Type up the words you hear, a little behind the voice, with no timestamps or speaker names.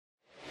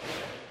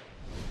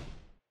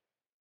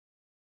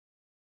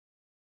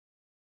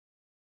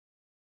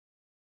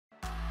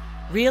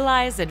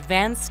Realize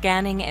advanced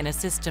scanning in a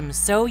system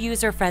so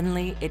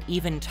user-friendly it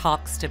even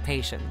talks to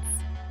patients.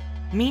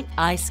 Meet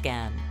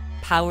iScan,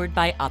 powered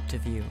by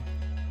Optovue.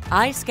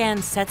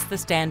 iScan sets the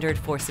standard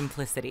for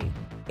simplicity.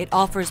 It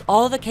offers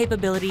all the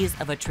capabilities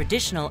of a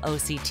traditional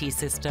OCT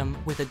system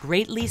with a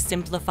greatly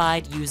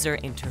simplified user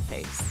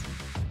interface.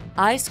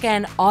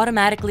 iScan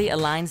automatically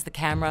aligns the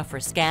camera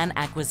for scan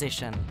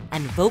acquisition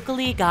and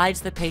vocally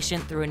guides the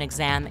patient through an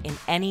exam in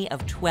any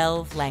of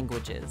 12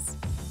 languages.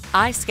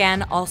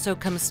 iScan also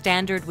comes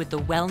standard with the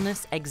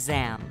Wellness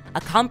Exam,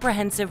 a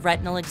comprehensive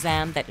retinal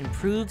exam that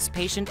improves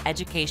patient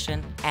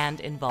education and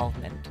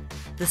involvement.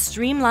 The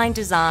streamlined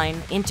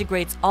design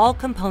integrates all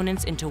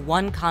components into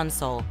one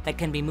console that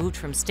can be moved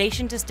from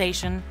station to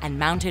station and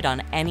mounted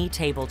on any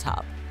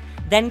tabletop.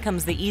 Then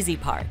comes the easy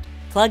part.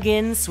 Plug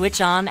in,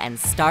 switch on, and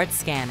start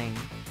scanning.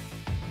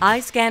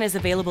 iScan is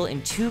available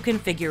in 2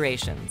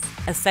 configurations,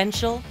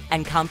 Essential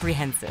and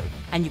Comprehensive,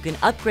 and you can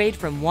upgrade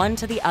from one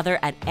to the other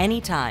at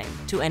any time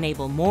to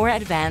enable more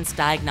advanced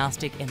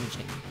diagnostic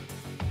imaging.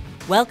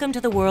 Welcome to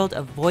the world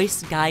of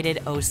voice-guided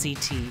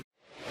OCT.